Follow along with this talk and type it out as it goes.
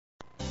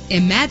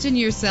Imagine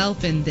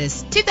yourself in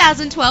this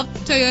 2012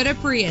 Toyota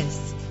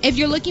Prius. If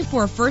you're looking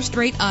for a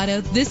first-rate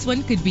auto, this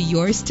one could be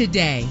yours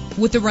today.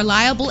 With a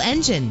reliable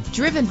engine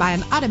driven by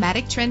an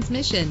automatic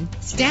transmission,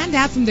 stand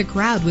out from the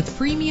crowd with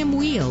premium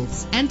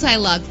wheels.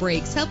 Anti-lock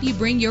brakes help you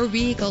bring your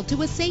vehicle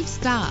to a safe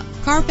stop.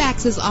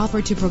 Carfax is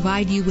offered to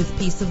provide you with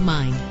peace of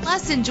mind.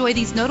 Plus, enjoy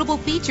these notable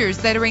features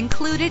that are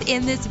included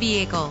in this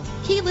vehicle: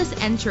 keyless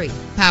entry,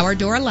 power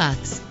door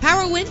locks,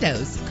 power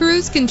windows,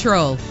 cruise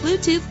control,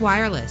 Bluetooth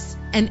wireless,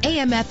 an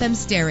AM/FM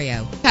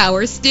stereo,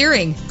 power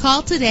steering.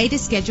 Call today to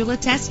schedule a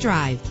test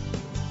drive.